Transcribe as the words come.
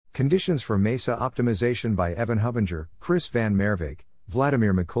Conditions for Mesa-Optimization by Evan Hubinger, Chris van Merwijk,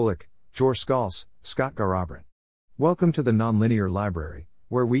 Vladimir Mikulik, Joar Skalse, Scott Garrabrant. Welcome to the Nonlinear Library,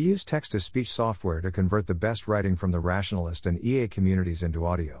 where we use text-to-speech software to convert the best writing from the Rationalist and EA communities into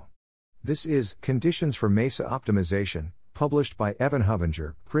audio. This is Conditions for Mesa-Optimization, published by Evan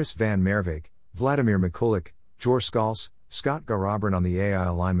Hubinger, Chris van Merwijk, Vladimir Mikulik, Joar Skalse, Scott Garrabrant on the AI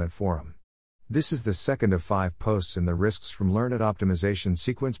Alignment Forum. This is the second of 5 posts in the Risks from Learned Optimization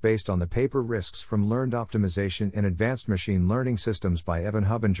sequence based on the paper Risks from Learned Optimization in Advanced Machine Learning Systems by Evan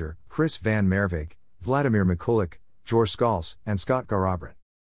Hubinger, Chris van Merwijk, Vladimir Mikulik, Joar Skalse, and Scott Garrabrant.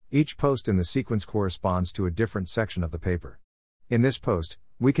 Each post in the sequence corresponds to a different section of the paper. In this post,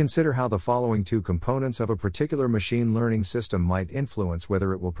 we consider how the following 2 components of a particular machine learning system might influence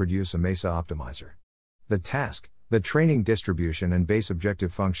whether it will produce a mesa-optimizer. The task, the training distribution and base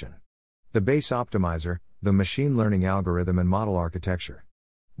objective function. The base optimizer, the machine learning algorithm and model architecture.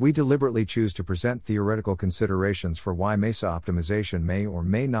 We deliberately choose to present theoretical considerations for why mesa-optimization may or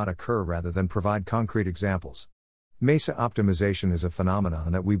may not occur rather than provide concrete examples. Mesa-optimization is a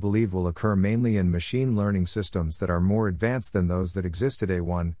phenomenon that we believe will occur mainly in machine learning systems that are more advanced than those that exist today.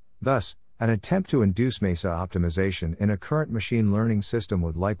 Thus, an attempt to induce mesa-optimization in a current machine learning system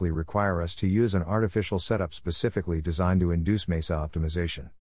would likely require us to use an artificial setup specifically designed to induce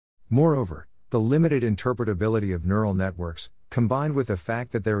mesa-optimization. Moreover, the limited interpretability of neural networks, combined with the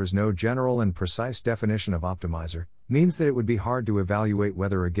fact that there is no general and precise definition of optimizer, means that it would be hard to evaluate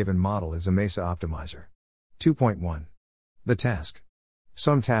whether a given model is a mesa-optimizer. 2.1. The task.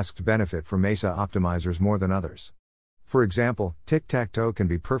 Some tasks benefit from mesa-optimizers more than others. For example, tic-tac-toe can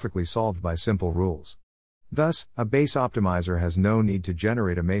be perfectly solved by simple rules. Thus, a base optimizer has no need to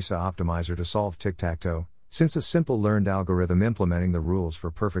generate a mesa-optimizer to solve tic-tac-toe, since a simple learned algorithm implementing the rules for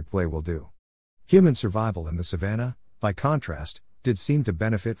perfect play will do. Human survival in the savanna, by contrast, did seem to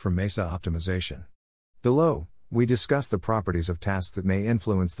benefit from mesa-optimization. Below, we discuss the properties of tasks that may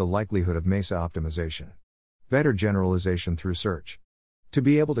influence the likelihood of mesa-optimization. Better generalization through search. To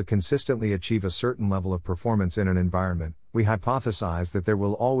be able to consistently achieve a certain level of performance in an environment, we hypothesize that there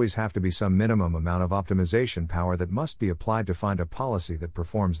will always have to be some minimum amount of optimization power that must be applied to find a policy that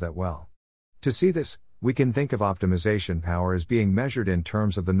performs that well. To see this, we can think of optimization power as being measured in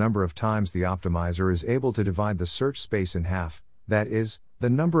terms of the number of times the optimizer is able to divide the search space in half, that is, the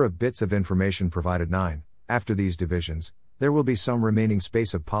number of bits of information provided 9. After these divisions, there will be some remaining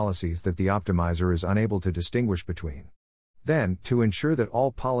space of policies that the optimizer is unable to distinguish between. Then, to ensure that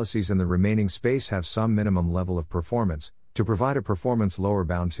all policies in the remaining space have some minimum level of performance, to provide a performance lower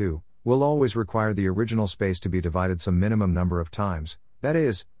bound to, will always require the original space to be divided some minimum number of times, that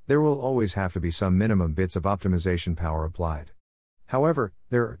is, there will always have to be some minimum bits of optimization power applied. However,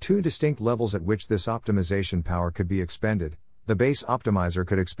 there are 2 distinct levels at which this optimization power could be expended. The base optimizer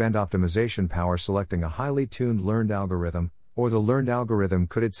could expend optimization power selecting a highly tuned learned algorithm, or the learned algorithm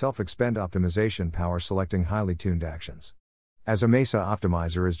could itself expend optimization power selecting highly tuned actions. As a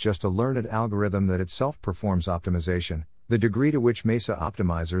mesa-optimizer is just a learned algorithm that itself performs optimization, the degree to which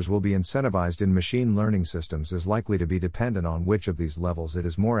mesa-optimizers will be incentivized in machine learning systems is likely to be dependent on which of these levels it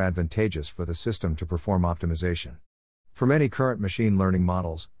is more advantageous for the system to perform optimization. For many current machine learning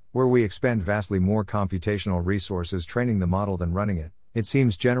models, where we expend vastly more computational resources training the model than running it, it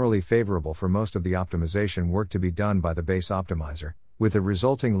seems generally favorable for most of the optimization work to be done by the base optimizer, with the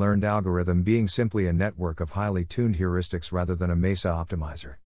resulting learned algorithm being simply a network of highly tuned heuristics rather than a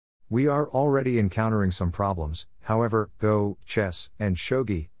mesa-optimizer. We are already encountering some problems, however, Go, chess, and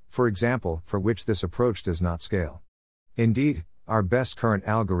shogi, for example, for which this approach does not scale. Indeed, our best current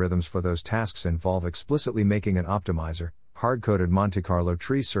algorithms for those tasks involve explicitly making an optimizer, hard-coded Monte Carlo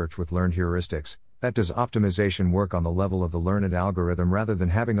tree search with learned heuristics, that does optimization work on the level of the learned algorithm rather than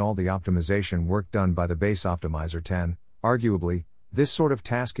having all the optimization work done by the base optimizer. 10. Arguably, this sort of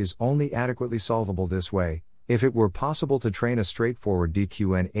task is only adequately solvable this way. If it were possible to train a straightforward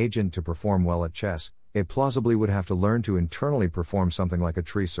DQN agent to perform well at chess, it plausibly would have to learn to internally perform something like a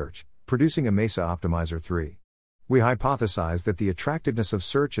tree search, producing a mesa-optimizer 3. We hypothesize that the attractiveness of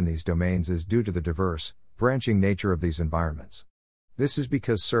search in these domains is due to the diverse, branching nature of these environments. This is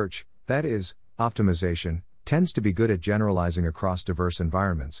because search, that is, optimization, tends to be good at generalizing across diverse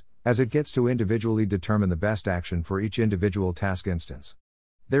environments, as it gets to individually determine the best action for each individual task instance.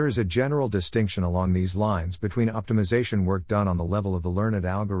 There is a general distinction along these lines between optimization work done on the level of the learned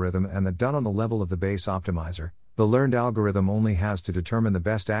algorithm and that done on the level of the base optimizer. The learned algorithm only has to determine the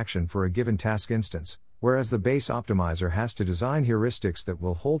best action for a given task instance, whereas the base optimizer has to design heuristics that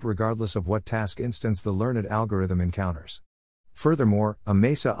will hold regardless of what task instance the learned algorithm encounters. Furthermore, a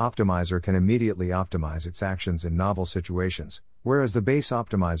mesa-optimizer can immediately optimize its actions in novel situations, whereas the base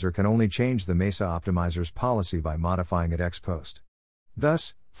optimizer can only change the mesa-optimizer's policy by modifying it ex post.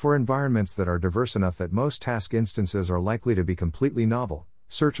 Thus, for environments that are diverse enough that most task instances are likely to be completely novel,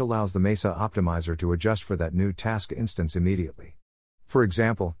 search allows the mesa-optimizer to adjust for that new task instance immediately. For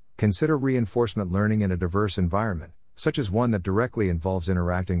example, consider reinforcement learning in a diverse environment, such as one that directly involves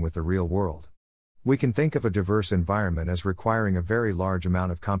interacting with the real world. We can think of a diverse environment as requiring a very large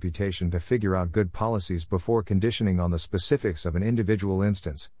amount of computation to figure out good policies before conditioning on the specifics of an individual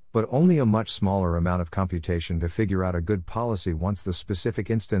instance, but only a much smaller amount of computation to figure out a good policy once the specific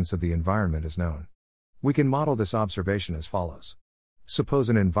instance of the environment is known. We can model this observation as follows. Suppose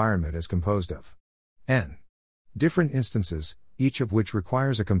an environment is composed of n different instances, each of which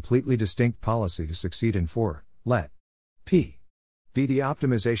requires a completely distinct policy to succeed in. Let p be the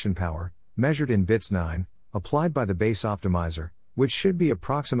optimization power, measured in bits 9, applied by the base optimizer, which should be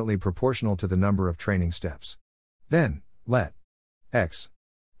approximately proportional to the number of training steps. Then, let x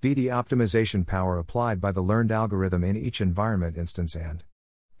be the optimization power applied by the learned algorithm in each environment instance and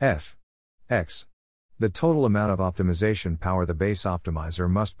f x the total amount of optimization power the base optimizer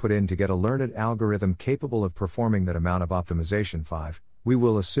must put in to get a learned algorithm capable of performing that amount of optimization. 5. We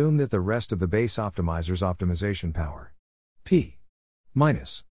will assume that the rest of the base optimizer's optimization power p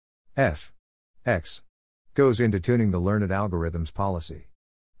minus f x goes into tuning the learned algorithm's policy.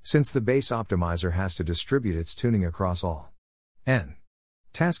 Since the base optimizer has to distribute its tuning across all n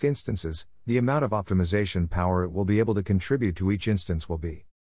task instances, the amount of optimization power it will be able to contribute to each instance will be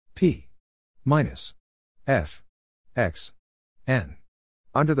p minus f x n,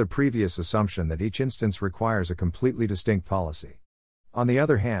 under the previous assumption that each instance requires a completely distinct policy. On the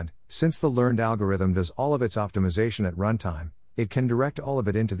other hand, since the learned algorithm does all of its optimization at runtime, it can direct all of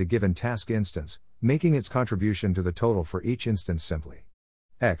it into the given task instance, making its contribution to the total for each instance simply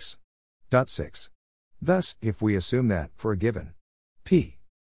x.6. Thus, if we assume that, for a given p,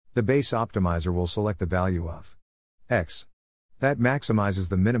 the base optimizer will select the value of x that maximizes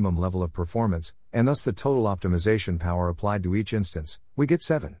the minimum level of performance, and thus the total optimization power applied to each instance, we get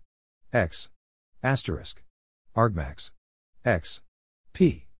 7 x asterisk argmax x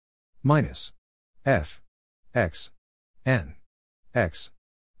p minus f x n x.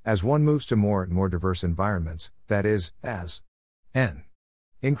 As one moves to more and more diverse environments, that is, as n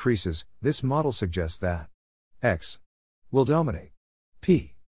increases, this model suggests that x will dominate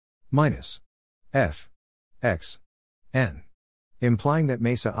p minus f x n, implying that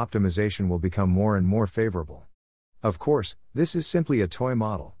mesa-optimization will become more and more favorable. Of course, this is simply a toy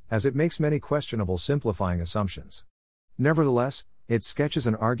model, as it makes many questionable simplifying assumptions. Nevertheless, it sketches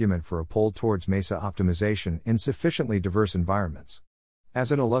an argument for a pull towards mesa-optimization in sufficiently diverse environments.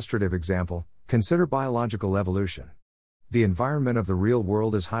 As an illustrative example, consider biological evolution. The environment of the real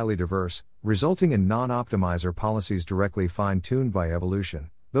world is highly diverse, resulting in non-optimizer policies directly fine-tuned by evolution,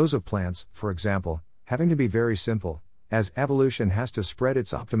 those of plants, for example, having to be very simple, as evolution has to spread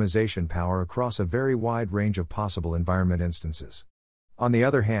its optimization power across a very wide range of possible environment instances. On the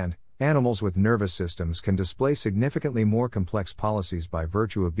other hand, animals with nervous systems can display significantly more complex policies by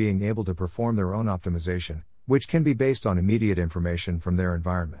virtue of being able to perform their own optimization, which can be based on immediate information from their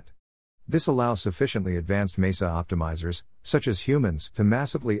environment. This allows sufficiently advanced mesa-optimizers, such as humans, to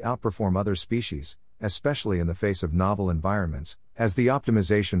massively outperform other species, especially in the face of novel environments, as the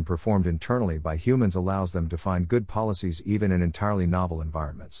optimization performed internally by humans allows them to find good policies even in entirely novel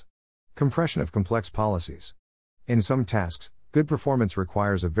environments. Compression of complex policies. In some tasks, good performance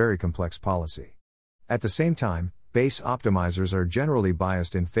requires a very complex policy. At the same time, base optimizers are generally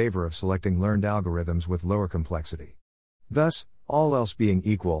biased in favor of selecting learned algorithms with lower complexity. Thus, all else being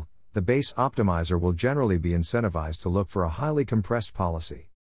equal, the base optimizer will generally be incentivized to look for a highly compressed policy.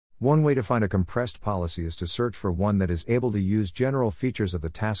 One way to find a compressed policy is to search for one that is able to use general features of the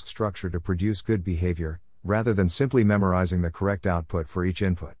task structure to produce good behavior, rather than simply memorizing the correct output for each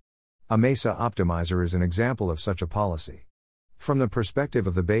input. A mesa-optimizer is an example of such a policy. From the perspective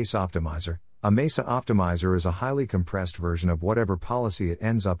of the base optimizer, a mesa-optimizer is a highly compressed version of whatever policy it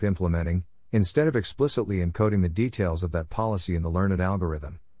ends up implementing. Instead of explicitly encoding the details of that policy in the learned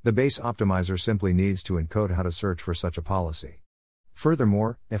algorithm, the base optimizer simply needs to encode how to search for such a policy.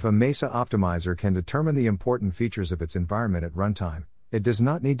 Furthermore, if a mesa-optimizer can determine the important features of its environment at runtime, it does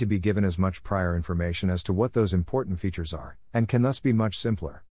not need to be given as much prior information as to what those important features are, and can thus be much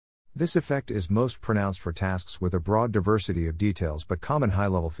simpler. This effect is most pronounced for tasks with a broad diversity of details but common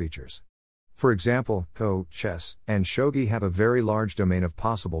high-level features. For example, Go, chess, and shogi have a very large domain of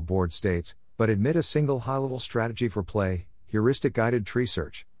possible board states, but admit a single high-level strategy for play, heuristic guided tree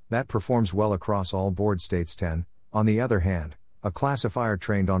search, that performs well across all board states. 10. On the other hand, a classifier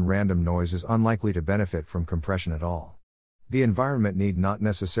trained on random noise is unlikely to benefit from compression at all. The environment need not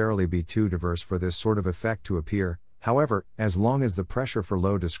necessarily be too diverse for this sort of effect to appear, however, as long as the pressure for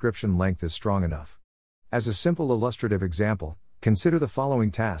low description length is strong enough. As a simple illustrative example, consider the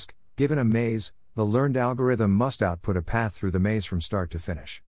following task. Given a maze, the learned algorithm must output a path through the maze from start to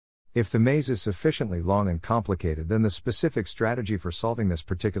finish. If the maze is sufficiently long and complicated, then the specific strategy for solving this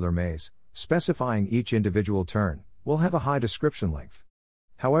particular maze, specifying each individual turn, will have a high description length.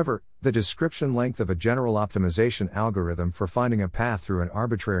 However, the description length of a general optimization algorithm for finding a path through an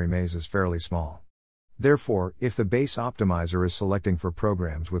arbitrary maze is fairly small. Therefore, if the base optimizer is selecting for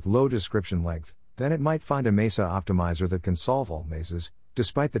programs with low description length, then it might find a mesa-optimizer that can solve all mazes,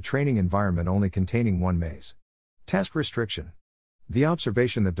 despite the training environment only containing one maze. Task restriction. The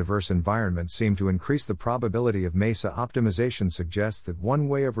observation that diverse environments seem to increase the probability of mesa-optimization suggests that one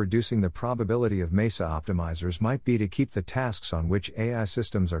way of reducing the probability of mesa-optimizers might be to keep the tasks on which AI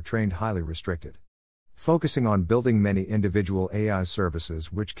systems are trained highly restricted. Focusing on building many individual AI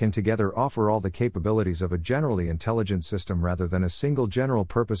services which can together offer all the capabilities of a generally intelligent system rather than a single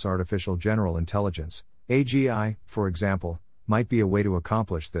general-purpose artificial general intelligence, AGI, for example, might be a way to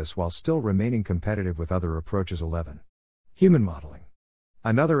accomplish this while still remaining competitive with other approaches. 11. Human modeling.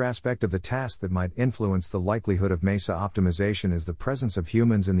 Another aspect of the task that might influence the likelihood of mesa-optimization is the presence of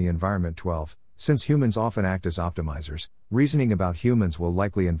humans in the environment. 12. Since humans often act as optimizers, reasoning about humans will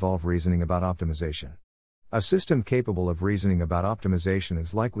likely involve reasoning about optimization. A system capable of reasoning about optimization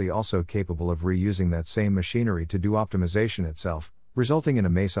is likely also capable of reusing that same machinery to do optimization itself, resulting in a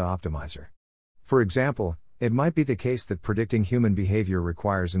mesa-optimizer. For example, it might be the case that predicting human behavior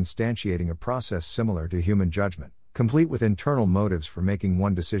requires instantiating a process similar to human judgment, complete with internal motives for making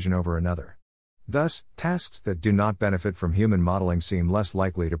one decision over another. Thus, tasks that do not benefit from human modeling seem less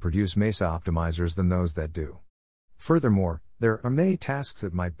likely to produce mesa-optimizers than those that do. Furthermore, there are many tasks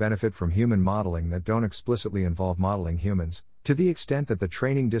that might benefit from human modeling that don't explicitly involve modeling humans, to the extent that the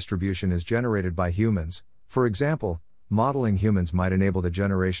training distribution is generated by humans. For example, modeling humans might enable the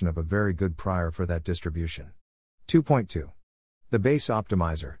generation of a very good prior for that distribution. 2.2. The base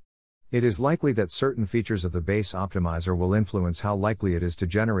optimizer. It is likely that certain features of the base optimizer will influence how likely it is to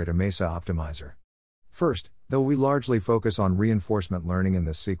generate a mesa-optimizer. First, though we largely focus on reinforcement learning in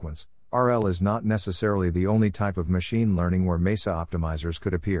this sequence, RL is not necessarily the only type of machine learning where mesa-optimizers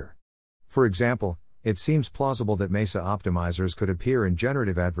could appear. For example, it seems plausible that mesa-optimizers could appear in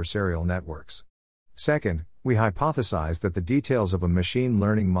generative adversarial networks. Second, we hypothesize that the details of a machine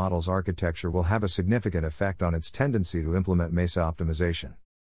learning model's architecture will have a significant effect on its tendency to implement mesa-optimization.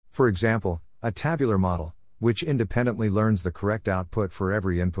 For example, a tabular model, which independently learns the correct output for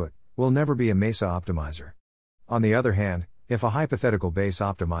every input, will never be a mesa-optimizer. On the other hand, if a hypothetical base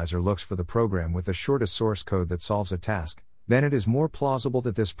optimizer looks for the program with the shortest source code that solves a task, then it is more plausible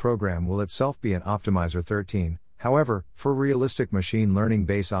that this program will itself be an optimizer. 13. However, for realistic machine learning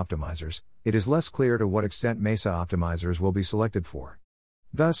base optimizers, it is less clear to what extent mesa-optimizers will be selected for.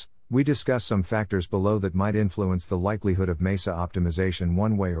 Thus, we discuss some factors below that might influence the likelihood of mesa-optimization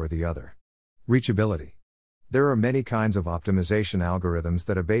one way or the other. Reachability. There are many kinds of optimization algorithms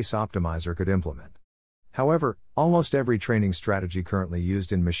that a base optimizer could implement. However, almost every training strategy currently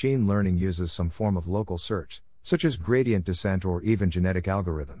used in machine learning uses some form of local search, such as gradient descent or even genetic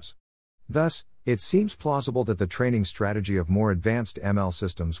algorithms. Thus, it seems plausible that the training strategy of more advanced ML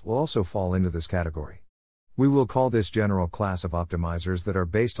systems will also fall into this category. We will call this general class of optimizers that are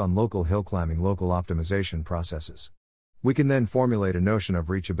based on local hill-climbing local optimization processes. We can then formulate a notion of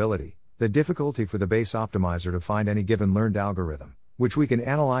reachability, the difficulty for the base optimizer to find any given learned algorithm, which we can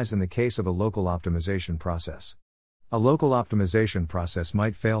analyze in the case of a local optimization process. A local optimization process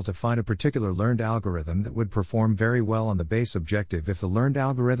might fail to find a particular learned algorithm that would perform very well on the base objective if the learned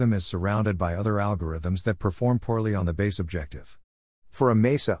algorithm is surrounded by other algorithms that perform poorly on the base objective. For a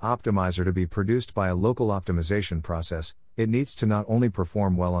mesa-optimizer to be produced by a local optimization process, it needs to not only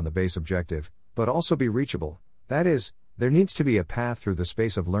perform well on the base objective, but also be reachable. That is, there needs to be a path through the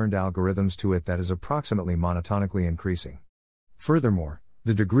space of learned algorithms to it that is approximately monotonically increasing. Furthermore,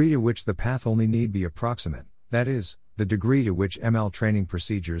 the degree to which the path only need be approximate, that is, the degree to which ML training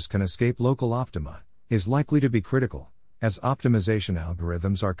procedures can escape local optima, is likely to be critical, as optimization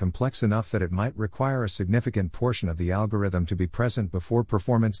algorithms are complex enough that it might require a significant portion of the algorithm to be present before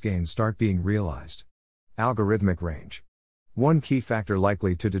performance gains start being realized. Algorithmic range. One key factor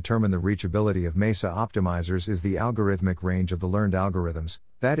likely to determine the reachability of mesa-optimizers is the algorithmic range of the learned algorithms,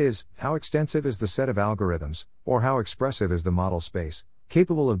 that is, how extensive is the set of algorithms, or how expressive is the model space,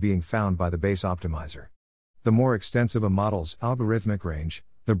 capable of being found by the base optimizer. The more extensive a model's algorithmic range,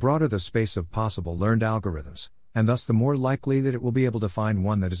 the broader the space of possible learned algorithms, and thus the more likely that it will be able to find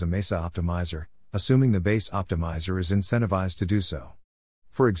one that is a mesa-optimizer, assuming the base optimizer is incentivized to do so.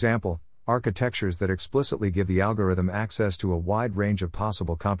 For example, architectures that explicitly give the algorithm access to a wide range of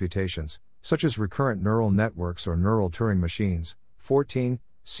possible computations, such as recurrent neural networks or neural Turing machines, 14,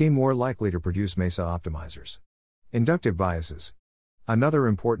 seem more likely to produce mesa-optimizers. Inductive biases. Another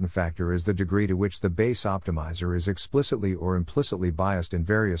important factor is the degree to which the base optimizer is explicitly or implicitly biased in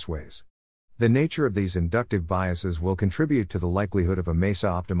various ways. The nature of these inductive biases will contribute to the likelihood of a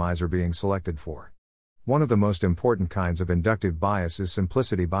mesa-optimizer being selected for. One of the most important kinds of inductive bias is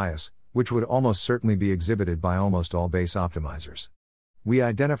simplicity bias, which would almost certainly be exhibited by almost all base optimizers. We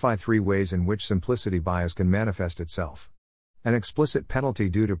identify three ways in which simplicity bias can manifest itself. An explicit penalty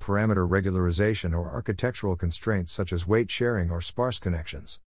due to parameter regularization or architectural constraints such as weight sharing or sparse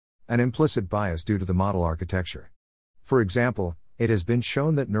connections. An implicit bias due to the model architecture. For example, it has been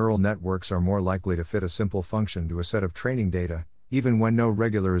shown that neural networks are more likely to fit a simple function to a set of training data, even when no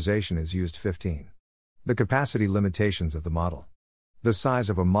regularization is used. 15. The capacity limitations of the model. The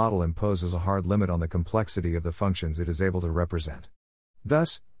size of a model imposes a hard limit on the complexity of the functions it is able to represent.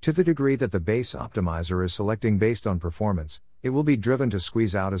 Thus, to the degree that the base optimizer is selecting based on performance, it will be driven to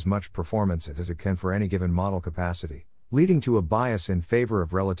squeeze out as much performance as it can for any given model capacity, leading to a bias in favor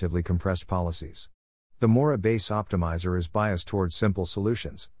of relatively compressed policies. The more a base optimizer is biased towards simple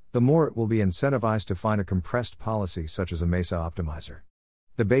solutions, the more it will be incentivized to find a compressed policy such as a mesa-optimizer.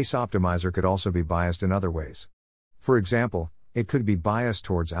 The base optimizer could also be biased in other ways. For example, it could be biased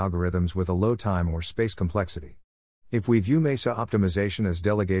towards algorithms with a low time or space complexity. If we view mesa-optimization as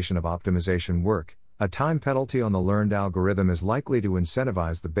delegation of optimization work, a time penalty on the learned algorithm is likely to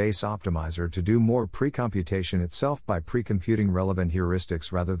incentivize the base optimizer to do more pre-computation itself by pre-computing relevant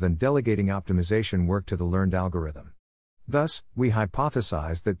heuristics rather than delegating optimization work to the learned algorithm. Thus, we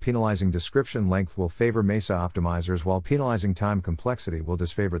hypothesize that penalizing description length will favor mesa-optimizers while penalizing time complexity will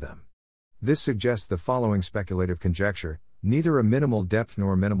disfavor them. This suggests the following speculative conjecture: neither a minimal depth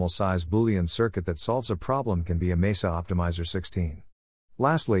nor minimal size Boolean circuit that solves a problem can be a mesa-optimizer. 16.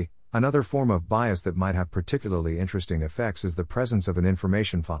 Lastly, another form of bias that might have particularly interesting effects is the presence of an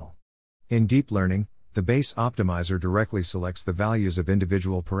information funnel. In deep learning, the base optimizer directly selects the values of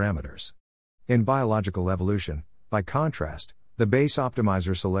individual parameters. In biological evolution, by contrast, the base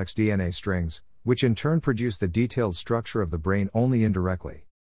optimizer selects DNA strings, which in turn produce the detailed structure of the brain only indirectly.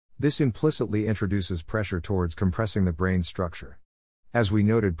 This implicitly introduces pressure towards compressing the brain structure. As we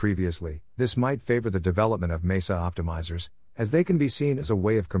noted previously, this might favor the development of mesa-optimizers, as they can be seen as a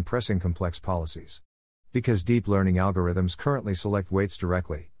way of compressing complex policies. Because deep learning algorithms currently select weights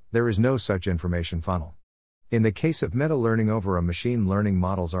directly, there is no such information funnel. In the case of meta-learning over a machine learning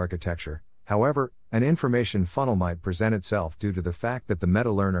model's architecture, however, an information funnel might present itself due to the fact that the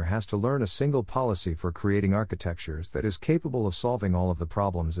meta-learner has to learn a single policy for creating architectures that is capable of solving all of the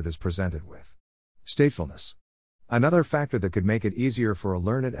problems it is presented with. Statefulness. Another factor that could make it easier for a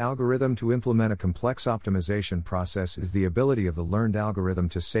learned algorithm to implement a complex optimization process is the ability of the learned algorithm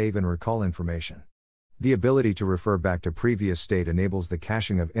to save and recall information. The ability to refer back to previous state enables the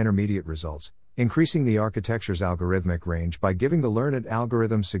caching of intermediate results, increasing the architecture's algorithmic range by giving the learned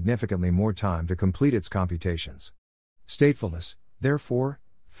algorithm significantly more time to complete its computations. Statefulness, therefore,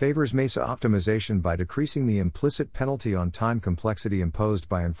 favors mesa-optimization by decreasing the implicit penalty on time complexity imposed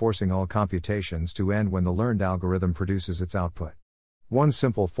by enforcing all computations to end when the learned algorithm produces its output. One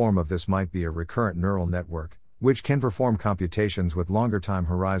simple form of this might be a recurrent neural network, which can perform computations with longer time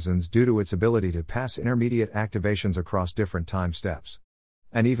horizons due to its ability to pass intermediate activations across different time steps.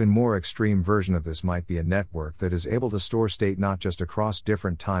 An even more extreme version of this might be a network that is able to store state not just across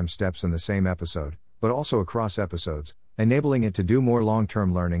different time steps in the same episode, but also across episodes, enabling it to do more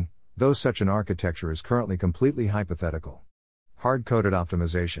long-term learning, though such an architecture is currently completely hypothetical. Hard-coded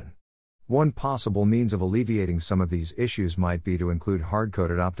optimization. One possible means of alleviating some of these issues might be to include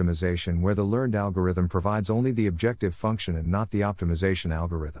hard-coded optimization where the learned algorithm provides only the objective function and not the optimization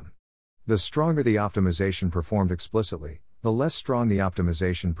algorithm. The stronger the optimization performed explicitly, the less strong the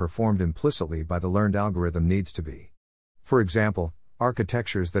optimization performed implicitly by the learned algorithm needs to be. For example,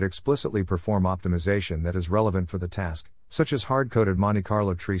 architectures that explicitly perform optimization that is relevant for the task, such as hard-coded Monte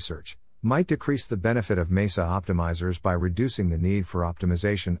Carlo tree search, might decrease the benefit of mesa-optimizers by reducing the need for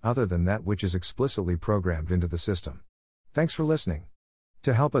optimization other than that which is explicitly programmed into the system. Thanks for listening.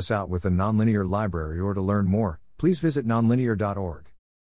 To help us out with the Nonlinear Library or to learn more, please visit nonlinear.org.